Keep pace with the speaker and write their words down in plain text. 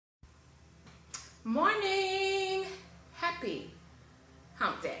Morning! Happy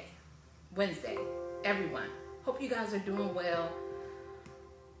Hump Day, Wednesday, everyone. Hope you guys are doing well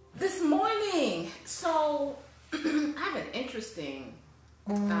this morning. So, I have an interesting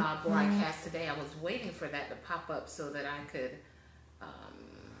broadcast today. I was waiting for that to pop up so that I could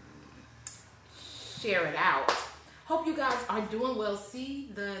share it out. Hope you guys are doing well. See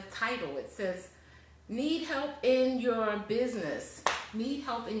the title. It says, Need Help in Your Business. Need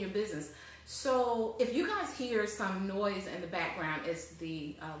Help in Your Business. So if you guys hear some noise in the background, it's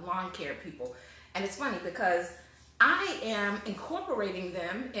the lawn care people. And it's funny because I am incorporating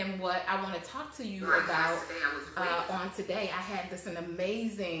them in what I want to talk to you about on today. I had an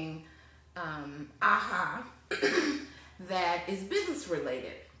amazing aha that is business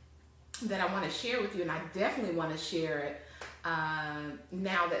related that I want to share with you, and I definitely want to share it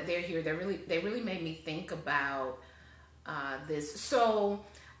now that they're here. They really made me think about this. So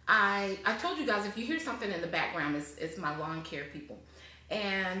I told you guys, if you hear something in the background, it's my lawn care people.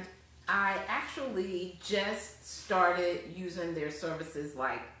 And I actually just started using their services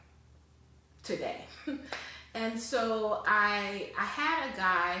like today. And so I had a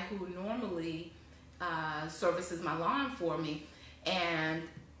guy who normally services my lawn for me, and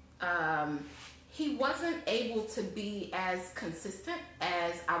he wasn't able to be as consistent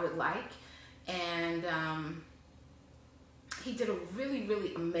as I would like. And he did a really,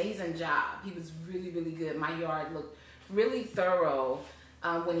 really amazing job. He was really, really good. My yard looked really thorough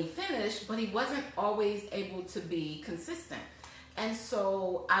when he finished, but he wasn't always able to be consistent. And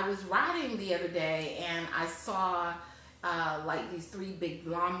so I was riding the other day and I saw like these 3 big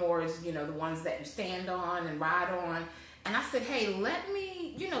lawnmowers, you know, the ones that you stand on and ride on. And I said, hey, let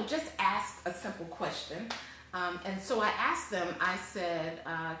me, just ask a simple question. And so I asked them, I said,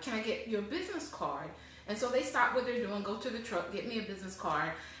 can I get your business card? And so they stopped what they're doing, go to the truck, get me a business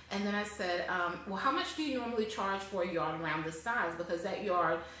card. And then I said, well, how much do you normally charge for a yard around this size? Because that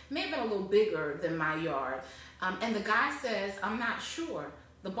yard may have been a little bigger than my yard. And the guy says, I'm not sure.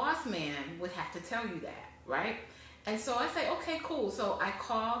 The boss man would have to tell you that, right? And so I say, okay, cool. So I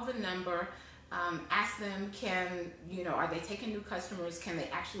call the number, ask them, are they taking new customers? Can they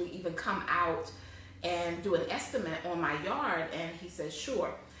actually even come out and do an estimate on my yard? And he says,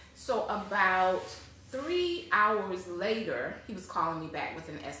 sure. So about 3 hours later, he was calling me back with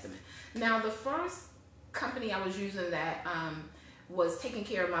an estimate. Now, the first company I was using that was taking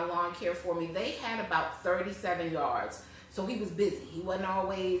care of my lawn care for me, they had about 37 yards. So he was busy. He wasn't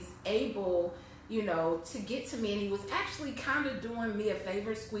always able, to get to me. And he was actually kind of doing me a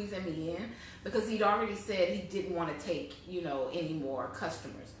favor, squeezing me in, because he'd already said he didn't want to take, any more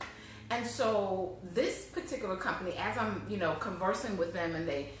customers. And so this particular company, as I'm, conversing with them, and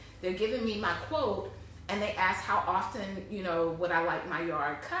they're giving me my quote, and they asked how often, would I like my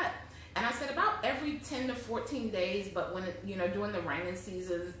yard cut? And I said about every 10 to 14 days, but when, during the rainy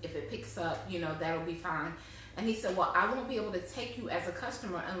season, if it picks up, that'll be fine. And he said, well, I won't be able to take you as a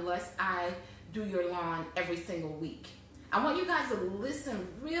customer unless I do your lawn every single week. I want you guys to listen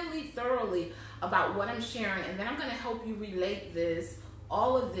really thoroughly about what I'm sharing, and then I'm going to help you relate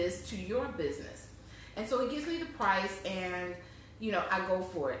all of this to your business. And so he gives me the price, and I go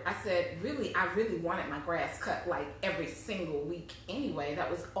for it. I said, I really wanted my grass cut like every single week anyway. That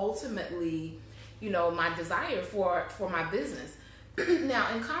was ultimately, my desire for my business.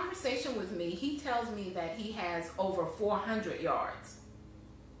 Now, in conversation with me, he tells me that he has over 400 yards.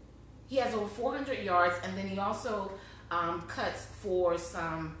 He has over 400 yards, and then he also cuts for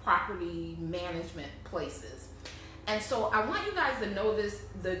some property management places. And so I want you guys to know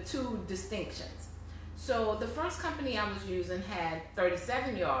the 2 distinctions. So the first company I was using had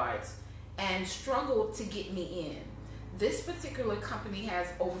 37 yards and struggled to get me in. This particular company has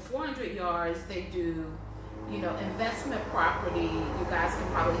over 400 yards. They do, investment property. You guys can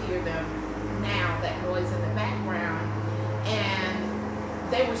probably hear them now, that noise in the background.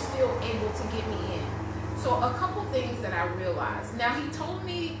 And they were still able to get me in. So a couple things that I realized. Now, he told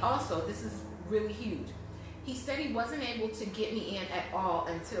me also, this is really huge. He said he wasn't able to get me in at all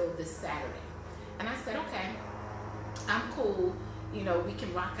until this Saturday. And I said, okay, I'm cool. We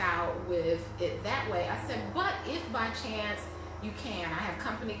can rock out with it that way. I said, but if by chance you can, I have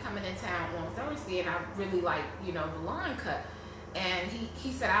company coming in town on Thursday, and I really like, the lawn cut. And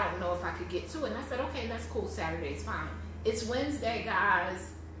he said, I don't know if I could get to it. And I said, okay, that's cool. Saturday's fine. It's Wednesday,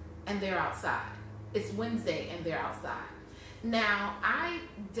 guys, and they're outside. It's Wednesday, and they're outside. Now, I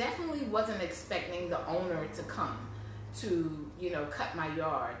definitely wasn't expecting the owner to come to, cut my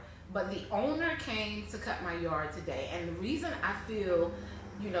yard. But the owner came to cut my yard today. And the reason I feel,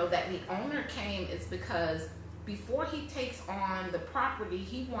 that the owner came is because before he takes on the property,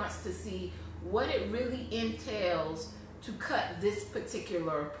 he wants to see what it really entails to cut this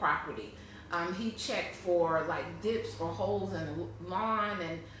particular property. He checked for like dips or holes in the lawn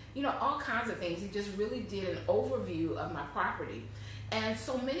and, you know, all kinds of things. He just really did an overview of my property. And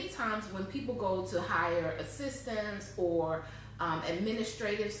so many times when people go to hire assistants or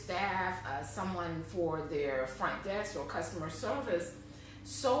administrative staff, someone for their front desk or customer service,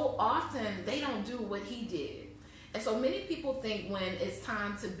 so often they don't do what he did. And so many people think when it's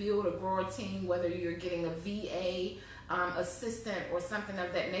time to build or grow a team, whether you're getting a VA, assistant or something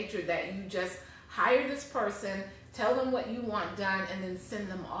of that nature, that you just hire this person, tell them what you want done, and then send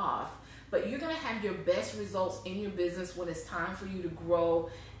them off. But you're going to have your best results in your business when it's time for you to grow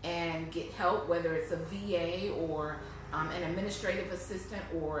and get help, whether it's a VA or an administrative assistant,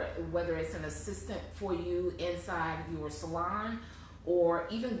 or whether it's an assistant for you inside your salon, or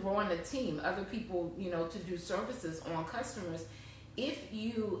even growing a team, other people, you know, to do services on customers. If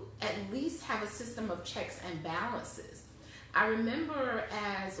you at least have a system of checks and balances. I remember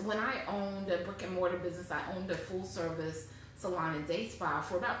as when I owned a brick and mortar business, I owned a full service salon and day spa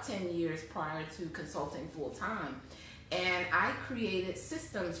for about 10 years prior to consulting full time. And I created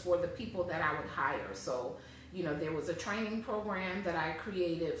systems for the people that I would hire. So, you know, there was a training program that I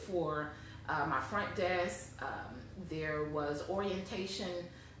created for my front desk. There was orientation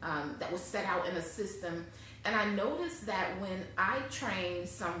that was set out in a system. And I noticed that when I trained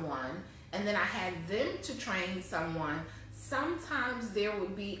someone and then I had them to train someone, sometimes there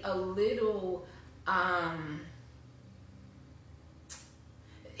would be a little,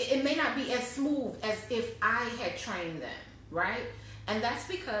 it may not be as smooth as if I had trained them, right? And that's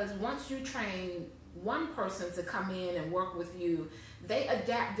because once you train one person to come in and work with you, they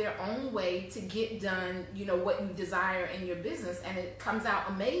adapt their own way to get done, you know, what you desire in your business, and it comes out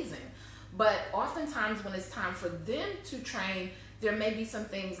amazing. But oftentimes when it's time for them to train, there may be some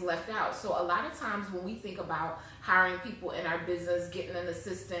things left out. So a lot of times when we think about hiring people in our business, getting an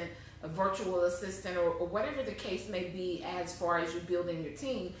assistant, a virtual assistant, or whatever the case may be as far as you building your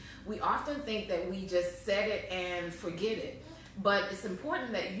team, we often think that we just set it and forget it. But it's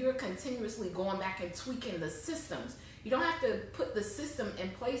important that you're continuously going back and tweaking the systems. You don't have to put the system in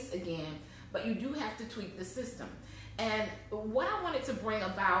place again, but you do have to tweak the system. And what I wanted to bring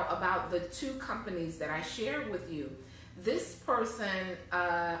about the two companies that I shared with you, this person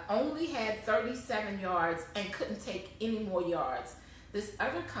only had 37 yards and couldn't take any more yards. This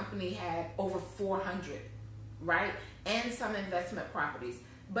other company had over 400, right? And some investment properties.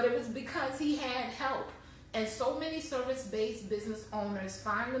 But it was because he had help. And so many service-based business owners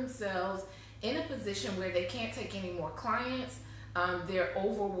find themselves in a position where they can't take any more clients, they're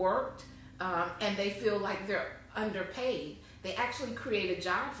overworked, and they feel like they're underpaid. They actually create a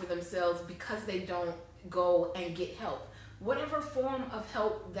job for themselves because they don't go and get help, whatever form of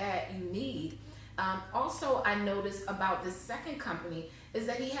help that you need. Also, I noticed about this second company is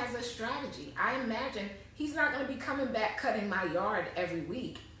that he has a strategy. I imagine he's not going to be coming back cutting my yard every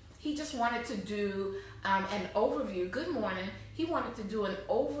week. He just wanted to do an overview. Good morning. He wanted to do an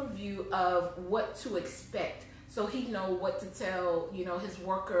overview of what to expect, so he'd know what to tell, you know, his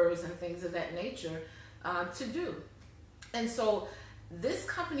workers and things of that nature to do. And so this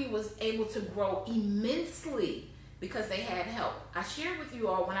company was able to grow immensely because they had help. I shared with you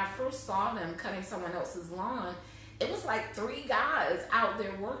all when I first saw them cutting someone else's lawn, it was like 3 guys out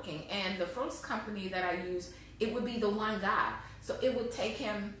there working. And the first company that I used, it would be the one guy. So it would take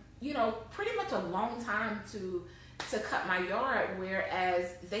him, you know, pretty much a long time to cut my yard,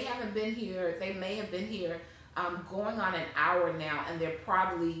 whereas they haven't been here, they may have been here going on an hour now, and they're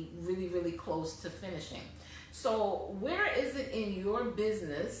probably really, really close to finishing. So where is it in your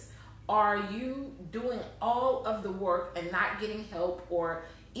business? Are you doing all of the work and not getting help, or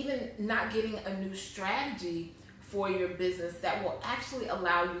even not getting a new strategy for your business that will actually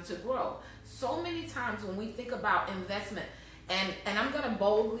allow you to grow? So many times when we think about investment, and I'm going to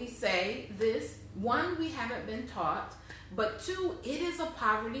boldly say this, 1, we haven't been taught, but 2, it is a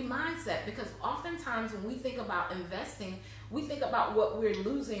poverty mindset, because oftentimes when we think about investing, we think about what we're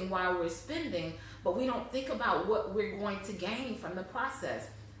losing while we're spending, but we don't think about what we're going to gain from the process.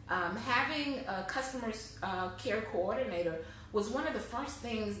 Having a customer care coordinator was one of the first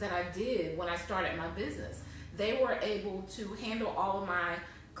things that I did when I started my business. They were able to handle all of my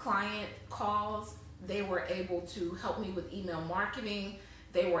client calls. They were able to help me with email marketing.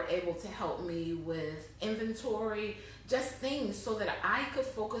 They were able to help me with inventory, just things so that I could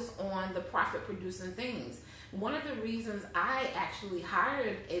focus on the profit producing things. One of the reasons I actually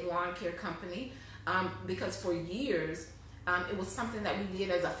hired a lawn care company, because for years, it was something that we did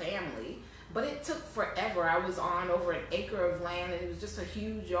as a family, but it took forever. I was on over an acre of land, and it was just a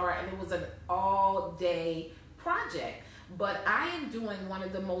huge yard, and it was an all-day project. But I am doing one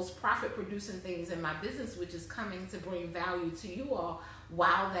of the most profit-producing things in my business, which is coming to bring value to you all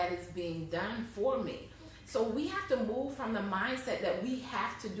while that is being done for me. So we have to move from the mindset that we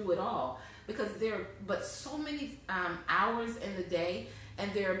have to do it all, because there are but so many hours in the day,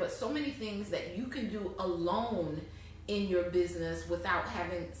 and there are but so many things that you can do alone in your business without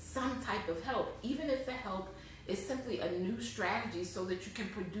having some type of help, even if the help is simply a new strategy so that you can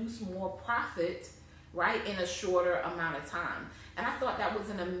produce more profit, right, in a shorter amount of time. And I thought that was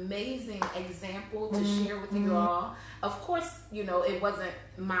an amazing example to share with you all. Of course, you know, it wasn't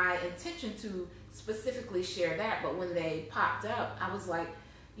my intention to specifically share that, but when they popped up, I was like,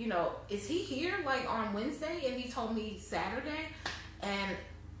 you know, is he here like on Wednesday? And he told me Saturday. And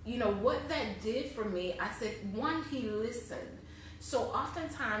you know what that did for me, I said, one, he listened. So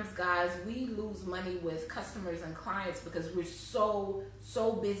oftentimes, guys, we lose money with customers and clients because we're so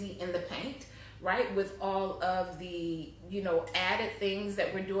busy in the paint, right, with all of the, you know, added things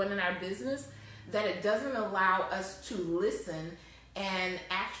that we're doing in our business, that it doesn't allow us to listen and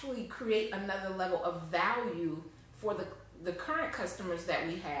actually create another level of value for the current customers that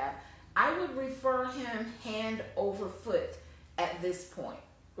we have. I would refer him hand over foot at this point,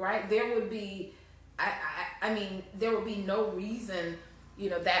 right? There would be, I mean, there would be no reason, you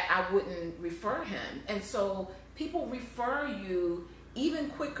know, that I wouldn't refer him. And so people refer you even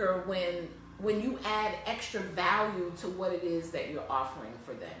quicker when you add extra value to what it is that you're offering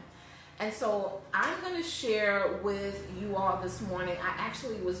for them. And so I'm going to share with you all this morning. I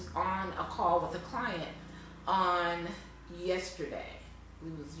actually was on a call with a client on yesterday.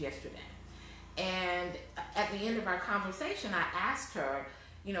 It was yesterday. And at the end of our conversation, I asked her,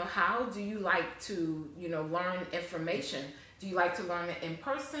 you know, how do you like to, you know, learn information? Do you like to learn it in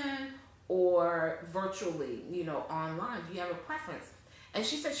person or virtually, you know, online? Do you have a preference? And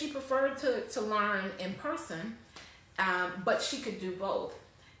she said she preferred to learn in person, but she could do both.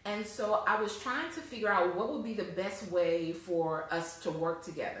 And so I was trying to figure out what would be the best way for us to work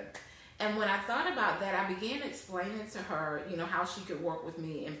together. And when I thought about that, I began explaining to her, you know, how she could work with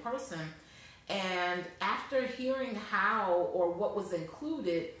me in person. And after hearing how or what was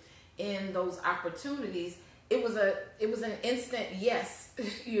included in those opportunities, it was an instant yes,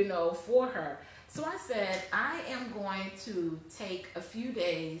 you know, for her. So I said, I am going to take a few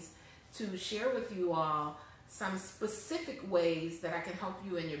days to share with you all some specific ways that I can help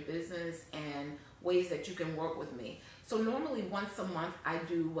you in your business and ways that you can work with me. So normally once a month, I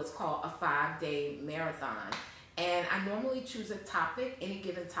do what's called a 5-day marathon. And I normally choose a topic, any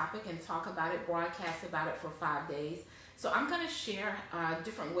given topic, and talk about it, broadcast about it for 5 days. So I'm going to share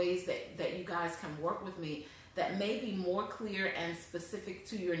different ways that you guys can work with me that may be more clear and specific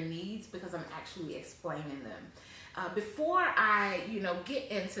to your needs, because I'm actually explaining them. Before I, you know, get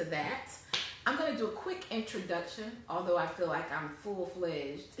into that, I'm going to do a quick introduction, although I feel like I'm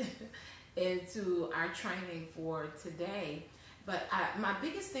full-fledged into our training for today. But my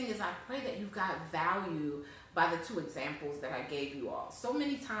biggest thing is I pray that you got value by the 2 examples that I gave you all. So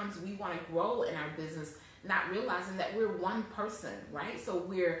many times we want to grow in our business, not realizing that we're one person, right? So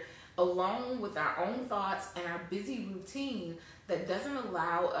we're alone with our own thoughts and our busy routine that doesn't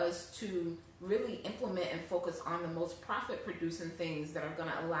allow us to really implement and focus on the most profit-producing things that are going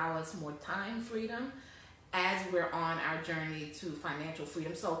to allow us more time freedom as we're on our journey to financial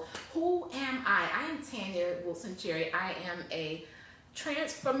freedom. So who am I? I am Tanya Wilson-Cherry. I am a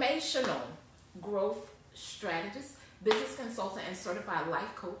transformational growth strategist, business consultant, and certified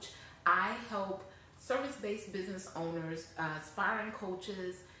life coach. I help service-based business owners, aspiring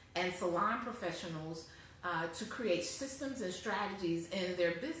coaches, and salon professionals to create systems and strategies in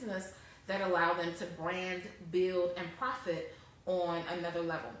their business that allow them to brand, build, and profit on another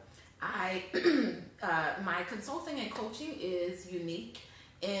level. My consulting and coaching is unique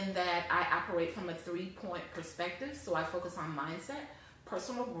in that I operate from a 3-point perspective. So I focus on mindset,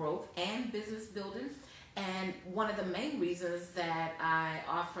 personal growth, and business building. And one of the main reasons that I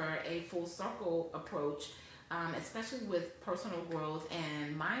offer a full circle approach, especially with personal growth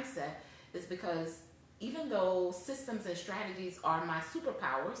and mindset, is because even though systems and strategies are my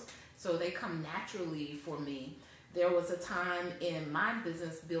superpowers, so they come naturally for me, there was a time in my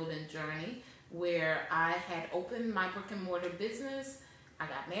business building journey where I had opened my brick and mortar business. I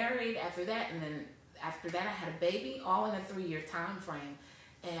got married after that, and then after that I had a baby, all in a 3-year time frame.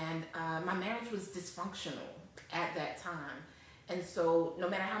 And my marriage was dysfunctional at that time. And so no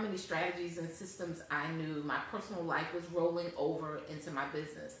matter how many strategies and systems I knew, my personal life was rolling over into my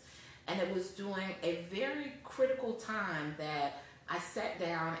business. And it was during a very critical time that I sat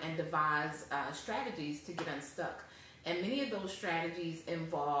down and devised strategies to get unstuck. And many of those strategies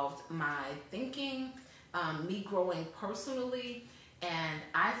involved my thinking, me growing personally, and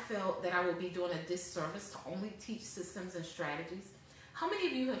I felt that I would be doing a disservice to only teach systems and strategies. How many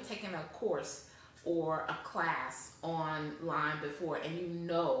of you have taken a course or a class online before and you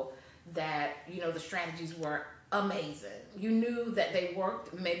know that, you know, the strategies were amazing? You knew that they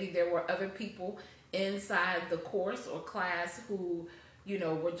worked. Maybe there were other people inside the course or class who, you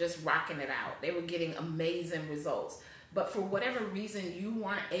know, were just rocking it out. They were getting amazing results. But for whatever reason, you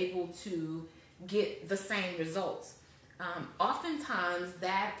weren't able to get the same results. Oftentimes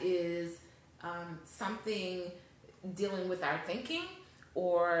that is something dealing with our thinking,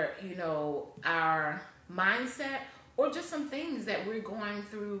 or, you know, our mindset, or just some things that we're going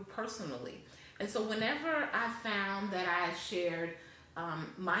through personally. And so whenever I found that I shared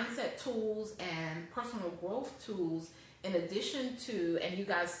mindset tools and personal growth tools in addition to, and you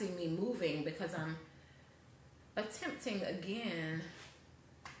guys see me moving because I'm attempting again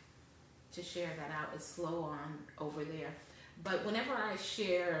to share that out. It's slow on over there. But whenever I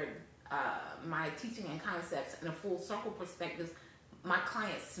shared my teaching and concepts in a full circle perspective, my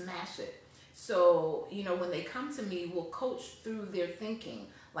clients smash it. So, you know, when they come to me, we'll coach through their thinking,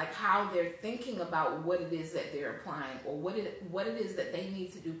 like how they're thinking about what it is that they're applying, or what it is that they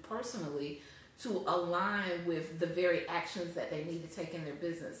need to do personally to align with the very actions that they need to take in their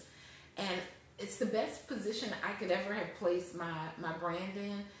business. And it's the best position I could ever have placed my brand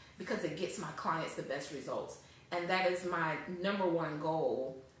in, because it gets my clients the best results. And that is my number one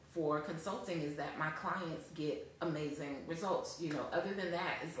goal for consulting, is that my clients get amazing results. You know, other than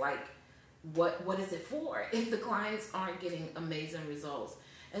that, it's like, what is it for if the clients aren't getting amazing results?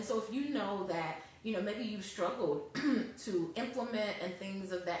 And so if you know that, you know, maybe you've struggled to implement and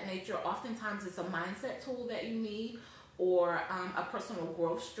things of that nature, oftentimes it's a mindset tool that you need, or a personal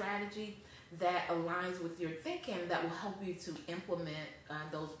growth strategy that aligns with your thinking that will help you to implement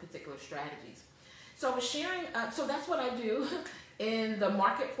those particular strategies. So I was sharing, so that's what I do in the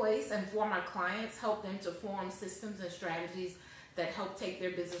marketplace, and for my clients, help them to form systems and strategies that help take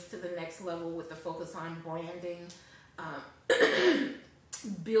their business to the next level with the focus on branding,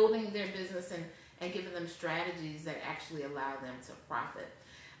 building their business, and giving them strategies that actually allow them to profit.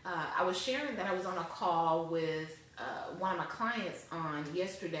 I was sharing that I was on a call with one of my clients on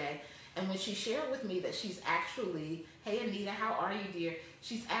yesterday, and when she shared with me that she's actually, hey Anita, how are you, dear?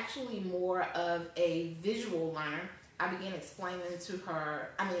 She's actually more of a visual learner. I began explaining to her,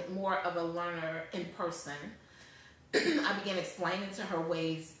 more of a learner in person. I began explaining to her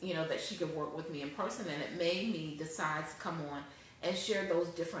ways, you know, that she could work with me in person, and it made me decide to come on and share those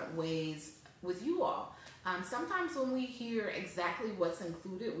different ways with you all. Sometimes when we hear exactly what's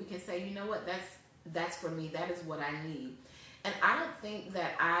included, we can say, you know what, that's for me, that is what I need. And I don't think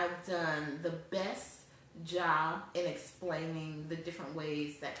that I've done the best job in explaining the different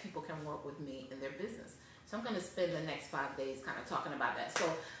ways that people can work with me in their business. So I'm going to spend the next 5 days kind of talking about that. So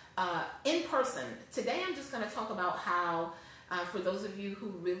in person, today I'm just going to talk about how, for those of you who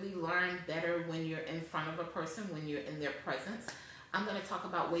really learn better when you're in front of a person, when you're in their presence, I'm going to talk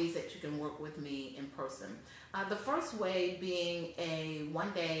about ways that you can work with me in person. The first way being a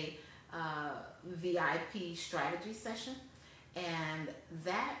one-day VIP strategy session. And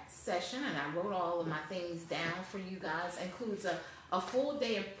that session, and I wrote all of my things down for you guys, includes a full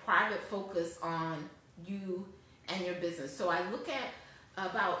day of private focus on you and your business. So I look at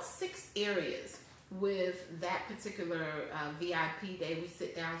about 6 areas with that particular VIP day. We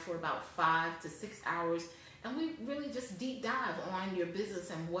sit down for about 5 to 6 hours, and we really just deep dive on your business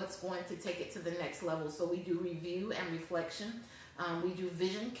and what's going to take it to the next level. So we do review and reflection. We do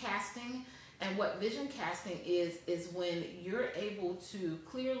vision casting. And what vision casting is when you're able to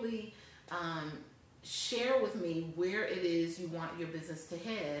clearly share with me where it is you want your business to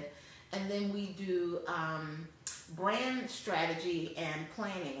head. And then we do brand strategy and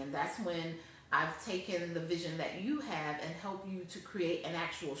planning. And that's when I've taken the vision that you have and help you to create an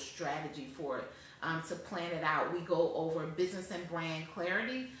actual strategy for it, to plan it out. We go over business and brand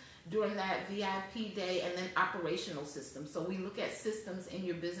clarity during that VIP day, and then operational systems. So we look at systems in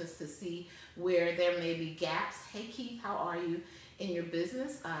your business to see where there may be gaps. Hey Keith, how are you in your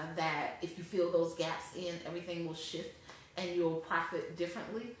business? That if you fill those gaps in, everything will shift and you'll profit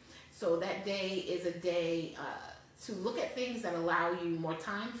differently. So that day is a day to look at things that allow you more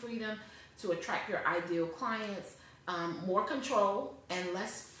time freedom, to attract your ideal clients, more control and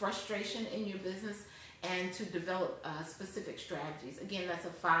less frustration in your business, and to develop specific strategies. Again, that's a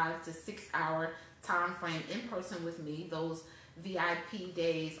 5 to 6 hour time frame in person with me. Those VIP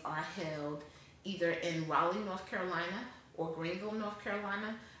days are held either in Raleigh, North Carolina, or Greenville, North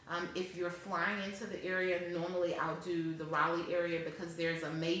Carolina. If you're flying into the area, normally I'll do the Raleigh area because there's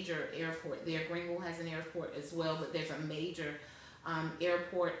a major airport there. Greenville has an airport as well, but there's a major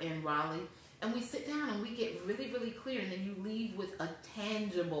airport in Raleigh. And we sit down and we get really, really clear, and then you leave with a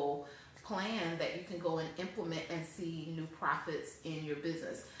tangible plan that you can go and implement and see new profits in your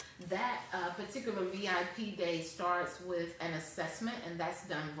business. That particular VIP day starts with an assessment, and that's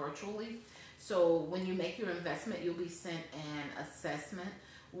done virtually. So when you make your investment, you'll be sent an assessment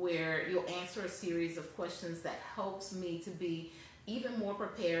where you'll answer a series of questions that helps me to be even more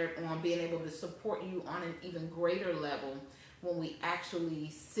prepared on being able to support you on an even greater level when we actually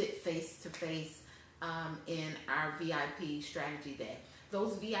sit face to face in our VIP strategy day.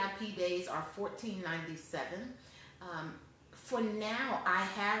 Those VIP days are $14.97. For now, I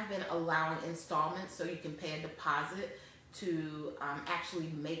have been allowing installments so you can pay a deposit to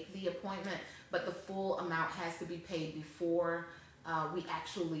actually make the appointment, but the full amount has to be paid before we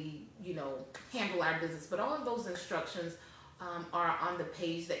actually, handle our business. But all of those instructions are on the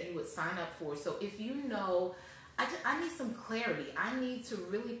page that you would sign up for. So if you know, I need some clarity. I need to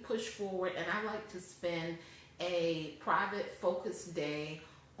really push forward, and I like to spend a private focus day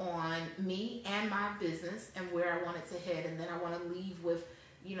on me and my business and where I want it to head. And then I want to leave with,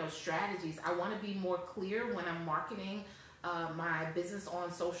 strategies. I want to be more clear when I'm marketing my business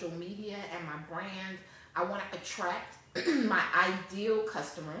on social media and my brand. I want to attract my ideal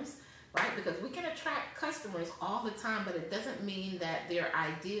customers, right? Because we can attract customers all the time, but it doesn't mean that they're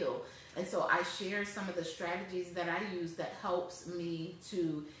ideal. And so I share some of the strategies that I use that helps me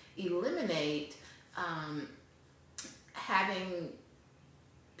to eliminate having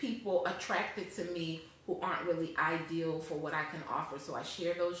people attracted to me who aren't really ideal for what I can offer. So I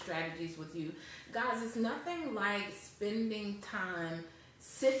share those strategies with you. Guys, it's nothing like spending time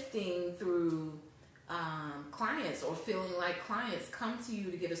sifting through clients or feeling like clients come to you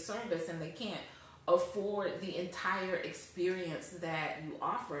to get a service and they can't afford the entire experience that you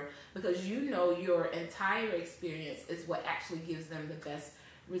offer, because your entire experience is what actually gives them the best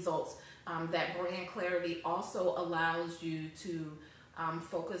results. That brand clarity also allows you to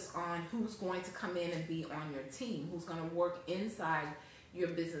focus on who's going to come in and be on your team, who's going to work inside your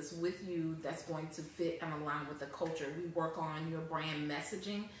business with you, that's going to fit and align with the culture. We work on your brand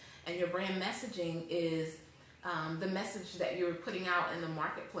messaging, and your brand messaging is the message that you're putting out in the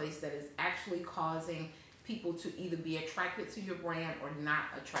marketplace that is actually causing people to either be attracted to your brand or not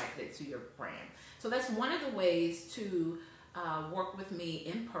attracted to your brand. So that's one of the ways to work with me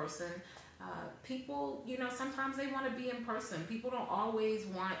in person. People, sometimes they want to be in person. People don't always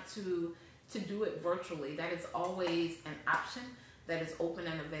want to do it virtually. That is always an option that is open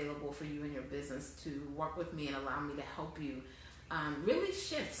and available for you and your business to work with me and allow me to help you really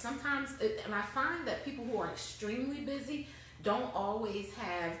shift. Sometimes, and I find that people who are extremely busy don't always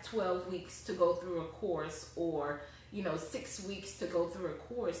have 12 weeks to go through a course or 6 weeks to go through a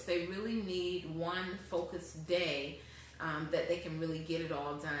course. They really need one focused day that they can really get it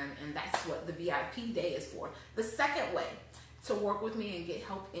all done, and that's what the VIP day is for. The second way to work with me and get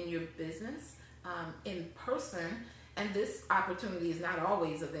help in your business in person, and this opportunity is not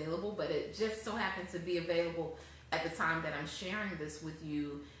always available, but it just so happens to be available at the time that I'm sharing this with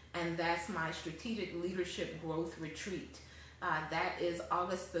you, and that's my Strategic Leadership Growth Retreat. That is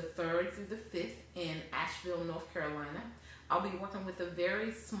August the 3rd through the 5th in Asheville, North Carolina. I'll be working with a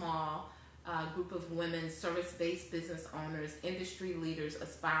very small group of women, service-based business owners, industry leaders,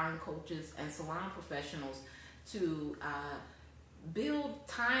 aspiring coaches, and salon professionals to build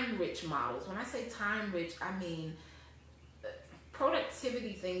time-rich models. When I say time-rich, I mean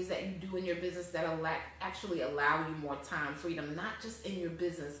productivity things that you do in your business that actually allow you more time freedom, not just in your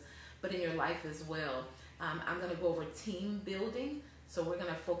business, but in your life as well. I'm going to go over team building. So we're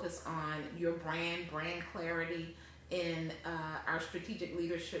going to focus on your brand clarity in our Strategic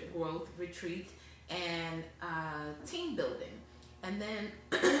Leadership Growth Retreat, and team building. And then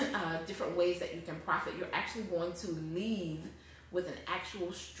different ways that you can profit. You're actually going to leave with an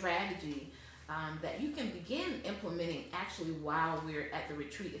actual strategy that you can begin implementing actually while we're at the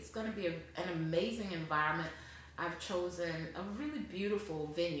retreat. It's going to be an amazing environment. I've chosen a really beautiful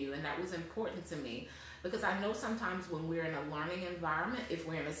venue, and that was important to me because I know sometimes when we're in a learning environment, if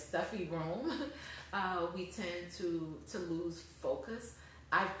we're in a stuffy room, we tend to lose focus.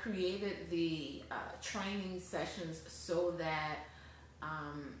 I've created the training sessions so that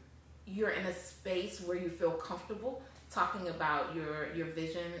you're in a space where you feel comfortable talking about your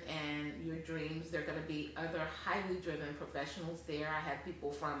vision and your dreams. There are going to be other highly driven professionals there. I have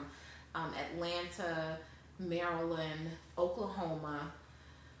people from Atlanta, Maryland, Oklahoma,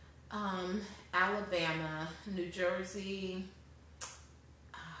 Alabama, New Jersey,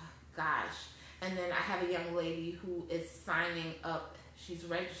 gosh. And then I have a young lady who is signing up. She's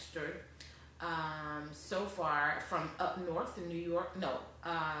registered so far from up north in New York. No,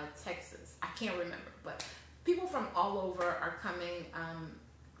 Texas. I can't remember. But people from all over are coming.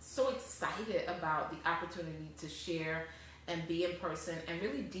 So excited about the opportunity to share and be in person and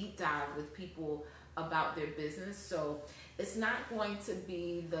really deep dive with people about their business. So it's not going to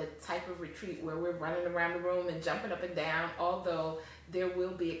be the type of retreat where we're running around the room and jumping up and down, although there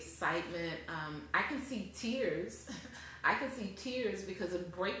will be excitement. I can see tears. I can see tears because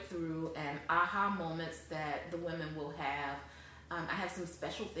of breakthrough and aha moments that the women will have. I have some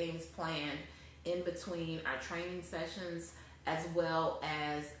special things planned in between our training sessions, as well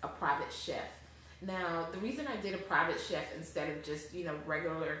as a private chef. Now, the reason I did a private chef instead of just,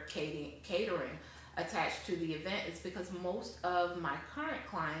 regular catering attached to the event is because most of my current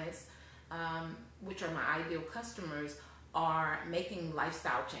clients, which are my ideal customers, are making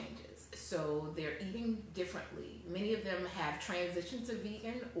lifestyle changes. So they're eating differently. Many of them have transitioned to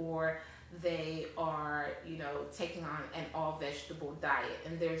vegan, or they are, taking on an all vegetable diet.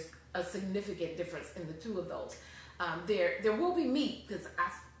 And there's a significant difference in the two of those. There will be meat, because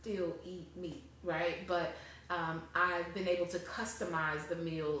I still eat meat, right? But I've been able to customize the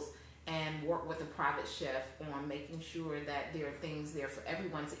meals and work with a private chef on making sure that there are things there for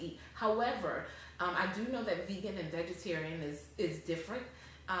everyone to eat. However, I do know that vegan and vegetarian is different.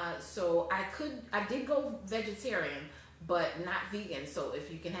 So I did go vegetarian, but not vegan. So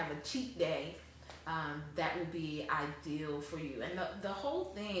if you can have a cheat day, that would be ideal for you. And the whole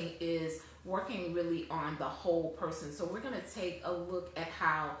thing is working really on the whole person. So we're going to take a look at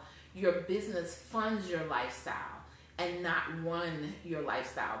how your business funds your lifestyle and not run your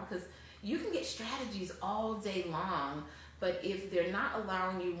lifestyle, because you can get strategies all day long, but if they're not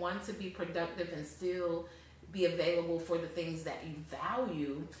allowing you, one, to be productive and still be available for the things that you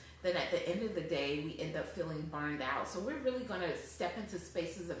value, then at the end of the day, we end up feeling burned out. So we're really going to step into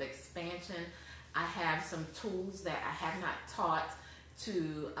spaces of expansion. I have some tools that I have not taught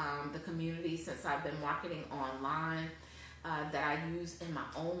to the community since I've been marketing online, that I use in my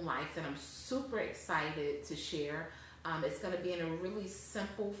own life, that I'm super excited to share. It's going to be in a really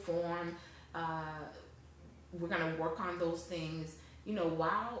simple form. We're going to work on those things,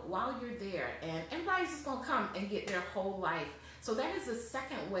 while you're there. And everybody's just going to come and get their whole life. So that is the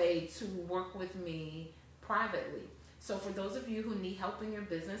second way to work with me privately. So for those of you who need help in your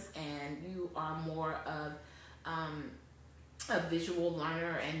business and you are more of a visual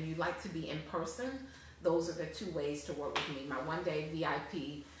learner and you like to be in person, those are the two ways to work with me. My one-day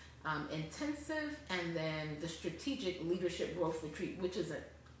VIP intensive, and then the strategic leadership growth retreat, which is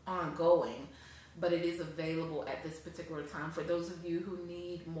ongoing, but it is available at this particular time. For those of you who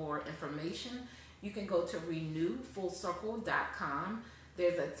need more information, you can go to renewfullcircle.com.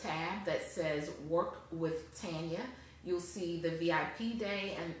 There's a tab that says Work with Tanya. You'll see the VIP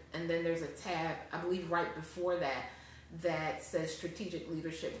day, and then there's a tab, I believe right before that says Strategic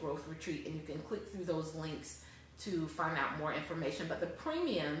Leadership Growth Retreat, and you can click through those links to find out more information. But the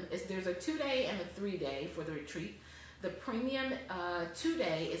premium is, there's a 2-day and a 3-day for the retreat. The premium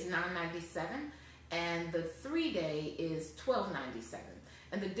 2-day is $9.97, and the 3-day is $12.97.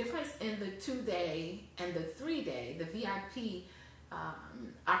 And the difference in the 2-day and the 3-day, the VIP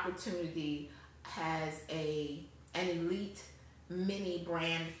opportunity has an elite mini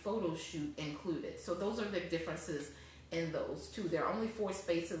brand photo shoot included. So those are the differences in those two. There are only 4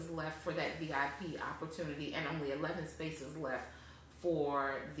 spaces left for that VIP opportunity and only 11 spaces left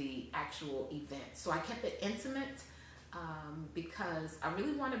for the actual event. So I kept it intimate because I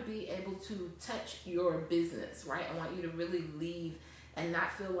really want to be able to touch your business, right? I want you to really leave and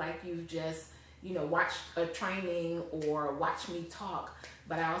not feel like you've just, watched a training or watched me talk,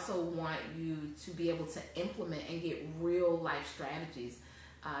 but I also want you to be able to implement and get real life strategies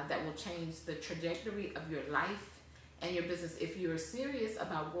that will change the trajectory of your life and your business. If you're serious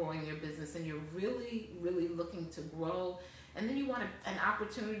about growing your business and you're really, really looking to grow, and then you want an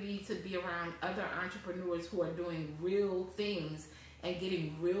opportunity to be around other entrepreneurs who are doing real things and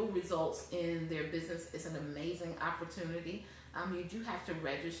getting real results in their business, it's an amazing opportunity. You do have to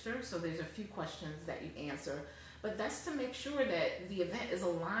register, so there's a few questions that you answer, but that's to make sure that the event is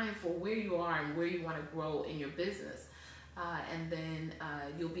aligned for where you are and where you want to grow in your business. And then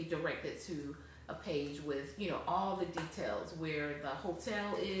you'll be directed to a page with, all the details, where the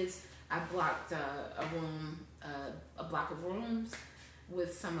hotel is. I blocked a block of rooms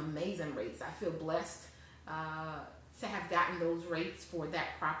with some amazing rates. I feel blessed to have gotten those rates for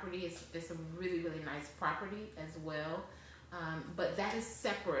that property. It's a really, really nice property as well. but that is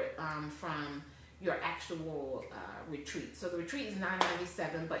separate from your actual retreat. So the retreat is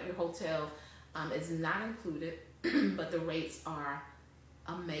 $997, but your hotel is not included, but the rates are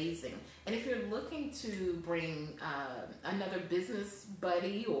amazing. And if you're looking to bring another business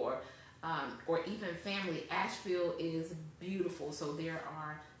buddy or even family, Asheville is beautiful. So there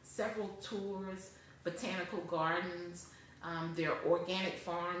are several tours, botanical gardens, there are organic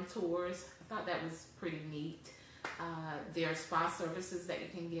farm tours. I thought that was pretty neat. There are spa services that you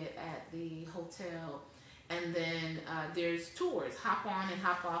can get at the hotel. And then there's tours, hop on and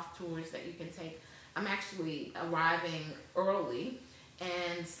hop off tours that you can take. I'm actually arriving early,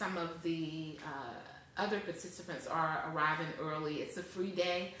 and some of the other participants are arriving early. It's a free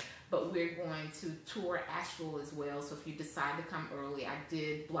day, but we're going to tour Asheville as well. So if you decide to come early, I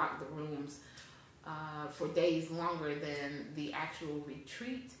did block the rooms for days longer than the actual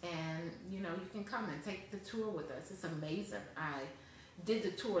retreat, and you can come and take the tour with us. It's amazing. I did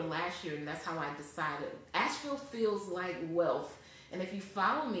the tour last year, and that's how I decided. Asheville feels like wealth, and if you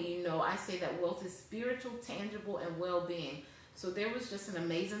follow me, I say that wealth is spiritual, tangible, and well-being. So there was just an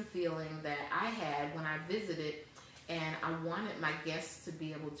amazing feeling that I had when I visited, and I wanted my guests to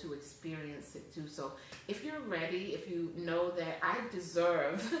be able to experience it too. So if you're ready, if you know that I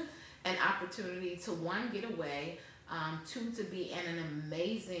deserve an opportunity to, one, get away, two, to be in an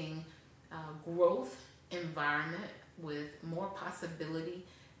amazing growth environment with more possibility,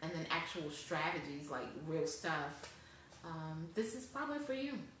 and then actual strategies, like real stuff, this is probably for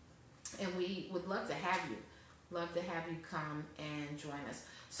you. And we would love to have you. Love to have you come and join us.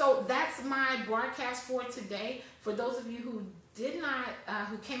 So that's my broadcast for today. For those of you who did not,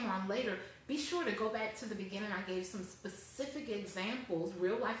 who came on later, be sure to go back to the beginning. I gave some specific examples,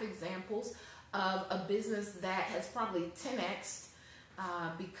 real life examples of a business that has probably 10x'd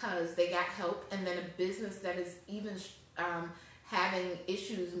because they got help, and then a business that is even having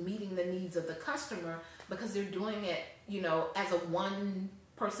issues meeting the needs of the customer because they're doing it, as a one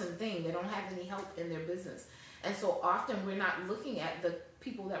person thing. They don't have any help in their business. And so often we're not looking at the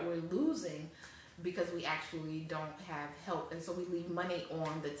people that we're losing because we actually don't have help. And so we leave money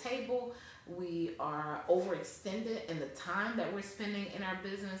on the table. We are overextended in the time that we're spending in our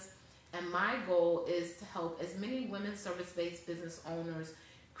business. And my goal is to help as many women service-based business owners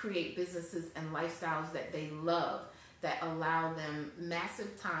create businesses and lifestyles that they love, that allow them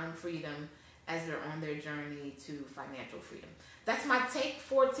massive time freedom as they're on their journey to financial freedom. That's my take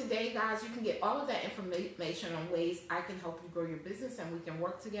for today, guys. You can get all of that information on ways I can help you grow your business, and we can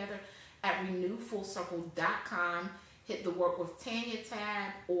work together at renewfullcircle.com. Hit the Work with Tanya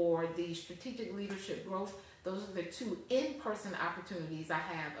tab or the Strategic Leadership Growth. Those are the two in-person opportunities I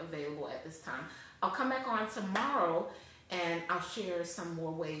have available at this time. I'll come back on tomorrow, and I'll share some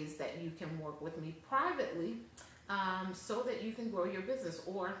more ways that you can work with me privately so that you can grow your business,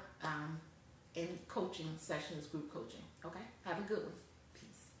 or in coaching sessions, group coaching. Okay? Have a good one.